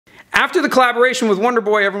After the collaboration with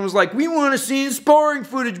Wonderboy, everyone was like, we want to see sparring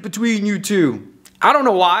footage between you two. I don't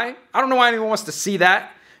know why. I don't know why anyone wants to see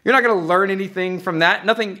that. You're not going to learn anything from that.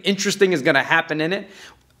 Nothing interesting is going to happen in it.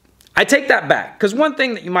 I take that back, because one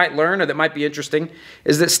thing that you might learn or that might be interesting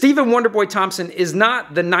is that Stephen Wonderboy Thompson is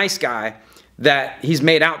not the nice guy that he's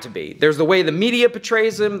made out to be. There's the way the media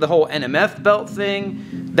portrays him, the whole NMF belt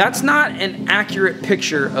thing. That's not an accurate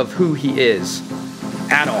picture of who he is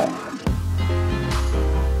at all.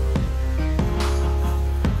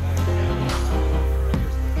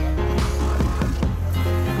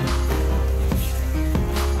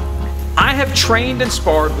 I have trained and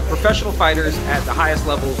sparred with professional fighters at the highest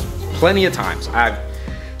levels plenty of times. I've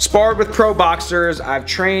sparred with pro boxers, I've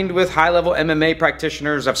trained with high-level MMA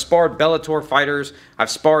practitioners, I've sparred Bellator fighters, I've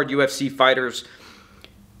sparred UFC fighters.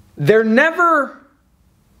 They're never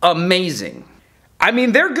amazing. I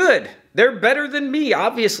mean, they're good. They're better than me,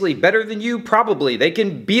 obviously, better than you, probably. They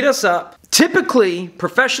can beat us up. Typically,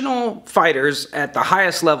 professional fighters at the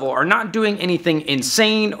highest level are not doing anything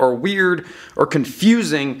insane or weird or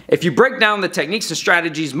confusing. If you break down the techniques and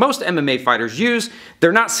strategies most MMA fighters use,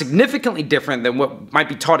 they're not significantly different than what might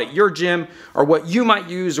be taught at your gym or what you might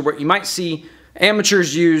use or what you might see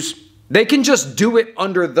amateurs use. They can just do it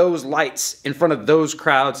under those lights in front of those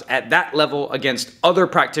crowds at that level against other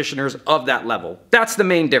practitioners of that level. That's the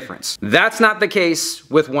main difference. That's not the case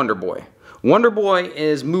with Wonderboy. Wonderboy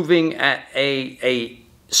is moving at a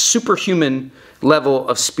superhuman level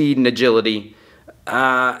of speed and agility.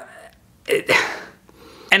 And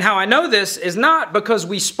how I know this is not because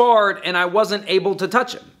we sparred and I wasn't able to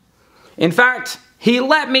touch him. In fact, he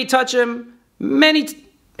let me touch him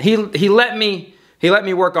he let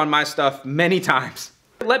me work on my stuff many times.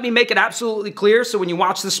 Let me make it absolutely clear so when you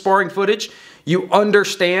watch the sparring footage, you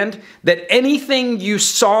understand that anything you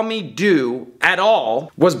saw me do at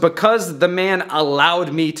all was because the man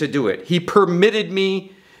allowed me to do it. He permitted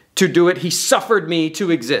me to do it. He suffered me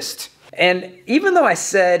to exist. And even though I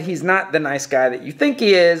said he's not the nice guy that you think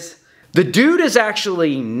he is, the dude is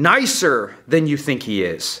actually nicer than you think he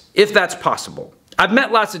is, if that's possible. I've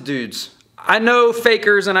met lots of dudes. I know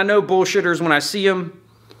fakers and I know bullshitters when I see them.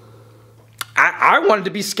 I wanted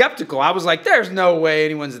to be skeptical. I was like, there's no way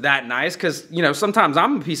anyone's that nice because, you know, sometimes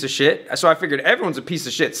I'm a piece of shit. So I figured everyone's a piece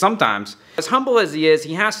of shit sometimes. As humble as he is,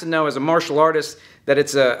 he has to know as a martial artist that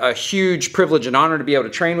it's a huge privilege and honor to be able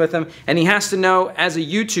to train with him. And he has to know as a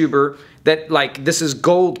YouTuber that, like, this is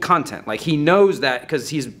gold content. Like, he knows that because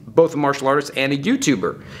he's both a martial artist and a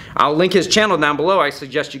YouTuber. I'll link his channel down below. I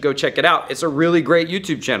suggest you go check it out. It's a really great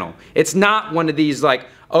YouTube channel. It's not one of these like,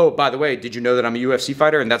 oh, by the way, did you know that I'm a UFC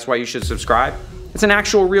fighter and that's why you should subscribe? It's an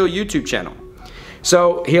actual real YouTube channel.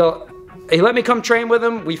 So he let me come train with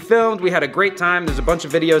him. We filmed, we had a great time. There's a bunch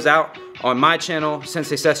of videos out on my channel,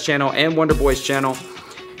 Sensei Seth's channel, and Wonderboy's channel.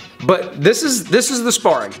 But this is the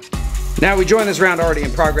sparring. Now we join this round already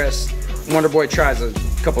in progress. Wonderboy tries a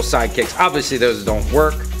couple side kicks. Obviously those don't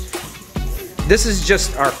work. This is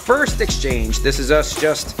just our first exchange. This is us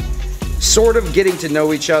just sort of getting to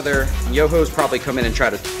know each other. Yoho's probably come in and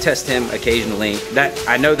try to test him occasionally.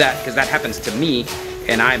 I know that because that happens to me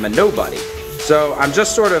and I'm a nobody. So I'm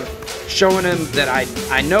just sort of showing him that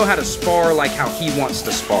I know how to spar like how he wants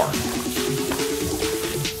to spar.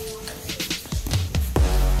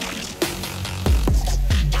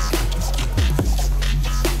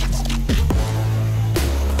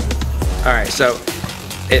 All right, so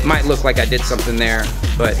it might look like I did something there,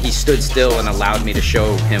 but he stood still and allowed me to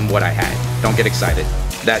show him what I had. Don't get excited.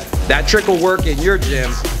 That trick will work in your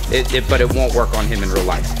gym, but it won't work on him in real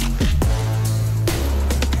life.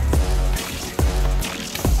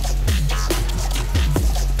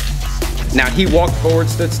 Now he walked forward,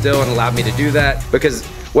 stood still, and allowed me to do that because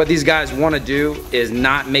what these guys want to do is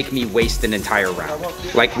not make me waste an entire round.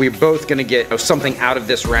 Like, we're both gonna get something out of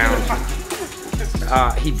this round.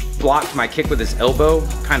 He blocked my kick with his elbow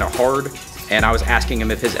kind of hard, and I was asking him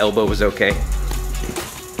if his elbow was okay.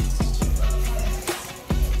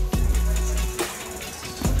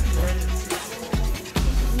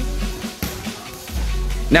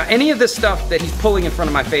 Now, any of this stuff that he's pulling in front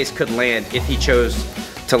of my face could land if he chose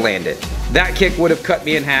to land it. That kick would have cut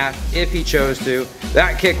me in half if he chose to.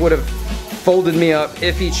 That kick would have folded me up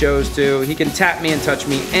if he chose to. He can tap me and touch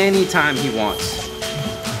me anytime he wants.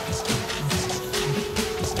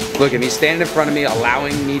 Look at me standing in front of me,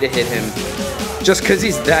 allowing me to hit him. Just because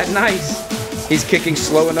he's that nice. He's kicking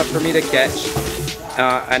slow enough for me to catch.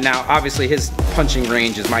 And now, obviously, his punching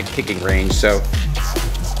range is my kicking range, so.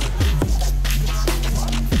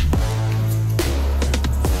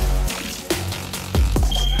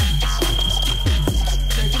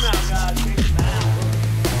 Take him out, guys. Take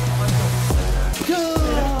him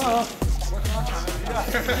out.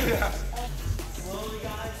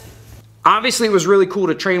 Obviously, it was really cool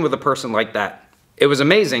to train with a person like that. It was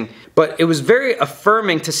amazing, but it was very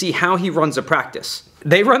affirming to see how he runs a practice.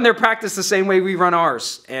 They run their practice the same way we run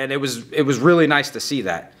ours, and it was really nice to see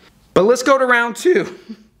that. But let's go to round 2.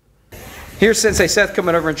 Here's Sensei Seth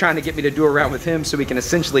coming over and trying to get me to do a round with him so we can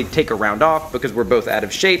essentially take a round off because we're both out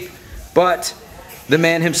of shape. But the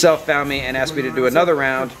man himself found me and asked me to do another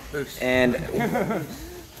round, and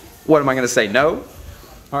what am I going to say, no?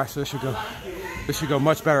 All right, so this should go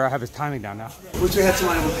much better. I have his timing down now. Wish we had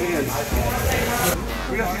someone with hands.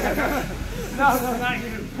 No, not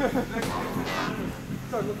you.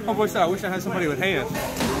 Oh boy, I wish I had somebody with hands.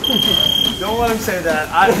 Don't let him say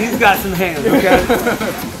that. He's got some hands,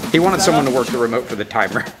 okay? He wanted someone to work the remote for the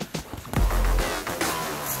timer.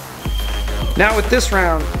 Now with this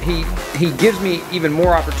round, he gives me even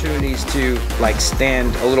more opportunities to like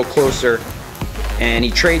stand a little closer, and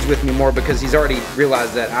he trades with me more because he's already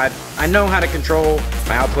realized that I know how to control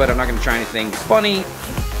my output. I'm not going to try anything funny.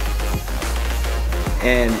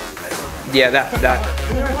 And yeah,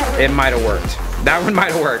 it might have worked. That one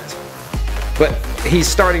might have worked. But he's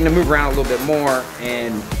starting to move around a little bit more,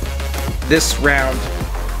 and this round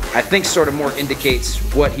I think sort of more indicates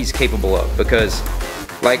what he's capable of, because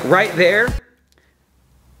like right there,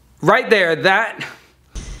 that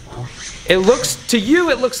it looks, to you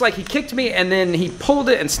it looks like he kicked me and then he pulled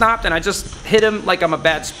it and stopped and I just hit him like I'm a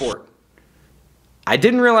bad sport. I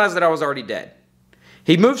didn't realize that I was already dead.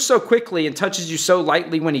 He moves so quickly and touches you so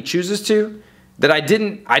lightly when he chooses to that I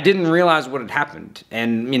didn't realize what had happened.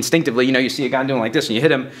 And instinctively, you know, you see a guy doing like this and you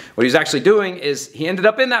hit him. What he was actually doing is he ended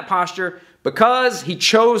up in that posture because he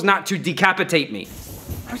chose not to decapitate me.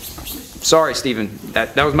 Sorry, Steven,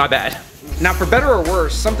 that was my bad. Now, for better or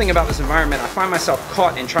worse, something about this environment, I find myself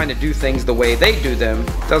caught in trying to do things the way they do them.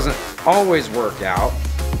 Doesn't always work out.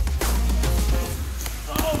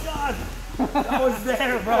 Oh God, that was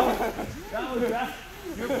there, bro. That was that.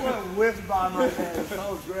 Your foot whipped by my hand. That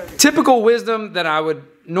was great. Typical wisdom that I would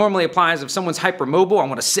normally apply is if someone's hypermobile, I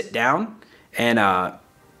want to sit down and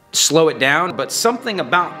slow it down. But something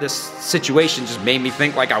about this situation just made me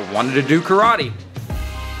think like I wanted to do karate.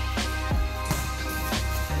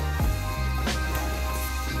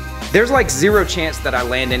 There's like zero chance that I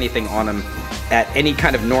land anything on him at any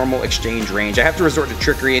kind of normal exchange range. I have to resort to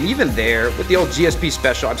trickery, and even there, with the old GSP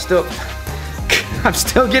special, I'm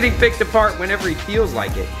still getting picked apart whenever he feels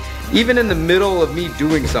like it. Even in the middle of me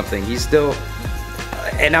doing something, he's still,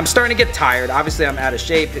 and I'm starting to get tired. Obviously, I'm out of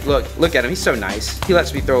shape. Look at him, he's so nice. He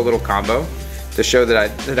lets me throw a little combo to show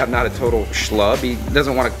that I'm not a total schlub. He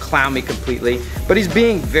doesn't want to clown me completely, but he's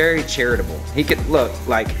being very charitable. He could, look,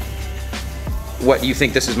 like, what, you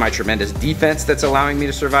think this is my tremendous defense that's allowing me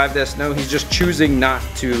to survive this? No, he's just choosing not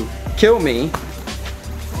to kill me.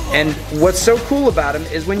 And what's so cool about him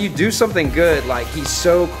is when you do something good, like, he's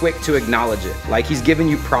so quick to acknowledge it. Like, he's giving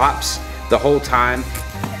you props the whole time.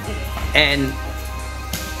 And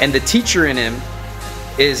the teacher in him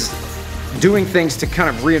is doing things to kind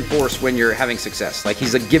of reinforce when you're having success. Like,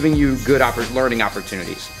 he's giving you good learning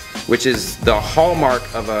opportunities, which is the hallmark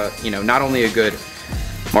of a, you know, not only a good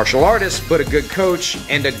martial artist, but a good coach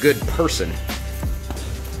and a good person.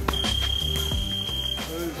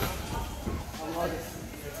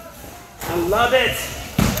 I love it.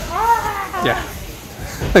 Yeah,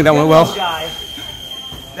 I think that went well. Guy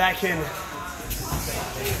that can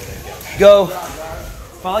go,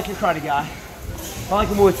 if I like your karate guy, if I like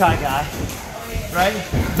a Muay Thai guy, right?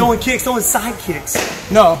 Throwing kicks, throwing side kicks.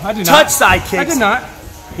 No, I did not. Touch side kicks. I did not.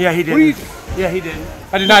 Yeah, he did. Yeah, he did.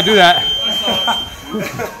 I did not do that.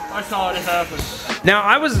 I saw it happen. Now,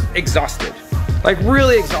 I was exhausted, like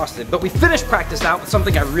really exhausted, but we finished practice out with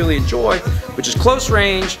something I really enjoy, which is close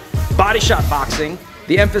range, body shot boxing.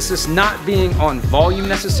 The emphasis not being on volume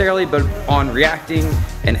necessarily, but on reacting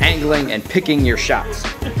and angling and picking your shots.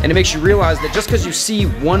 And it makes you realize that just because you see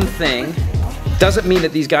one thing doesn't mean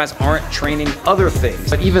that these guys aren't training other things.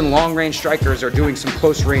 But even long range strikers are doing some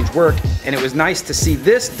close range work, and it was nice to see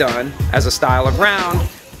this done as a style of round,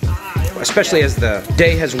 especially as the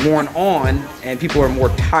day has worn on and people are more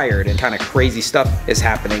tired and kind of crazy stuff is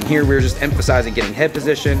happening. Here we're just emphasizing getting head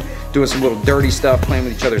position, doing some little dirty stuff, playing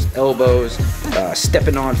with each other's elbows,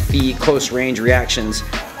 stepping on feet, close range reactions.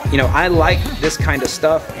 You know, I like this kind of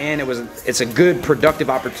stuff, and it's a good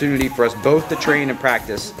productive opportunity for us both to train and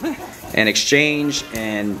practice and exchange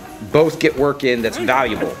and both get work in that's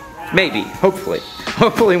valuable. Maybe, hopefully.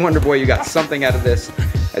 Hopefully, Wonderboy, you got something out of this.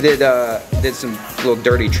 I did some little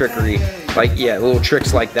dirty trickery, like, yeah, little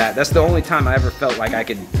tricks like that. That's the only time I ever felt like I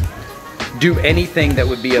could do anything that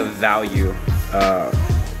would be of value.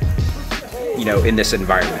 you know, in this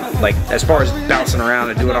environment. Like, as far as bouncing around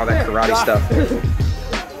and doing all that karate stuff.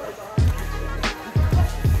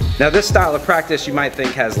 Now, this style of practice you might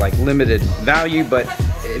think has like limited value, but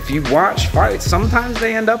if you watch fights, sometimes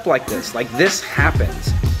they end up like this. Like, this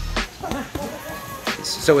happens.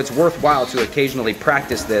 So it's worthwhile to occasionally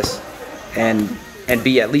practice this and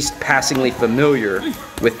be at least passingly familiar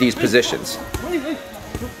with these positions.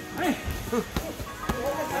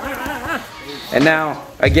 And now,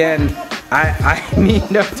 again, I mean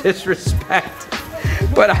no disrespect,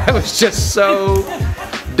 but I was just so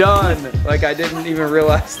done. Like, I didn't even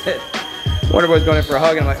realize that Wonderboy's going in for a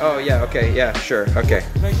hug, and I'm like, oh yeah, okay, yeah, sure, okay.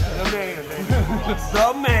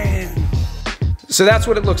 The man. So that's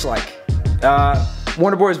what it looks like.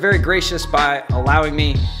 Wonderboy is very gracious by allowing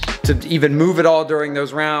me to even move at all during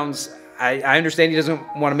those rounds. I understand he doesn't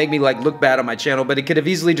want to make me like look bad on my channel, but he could have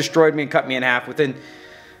easily destroyed me and cut me in half within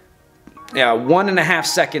 1.5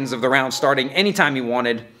 seconds of the round starting anytime he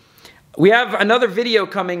wanted. We have another video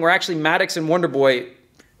coming where actually Maddox and Wonderboy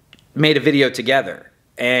made a video together,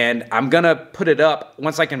 and I'm gonna put it up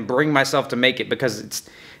once I can bring myself to make it because it's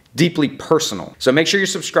deeply personal. So make sure you're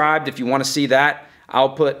subscribed if you want to see that. I'll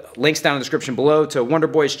put links down in the description below to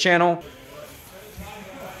Wonderboy's channel.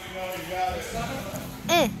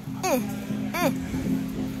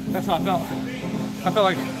 That's how I felt. I felt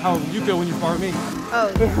like how you feel when you spar with me.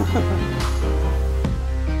 Oh, yeah.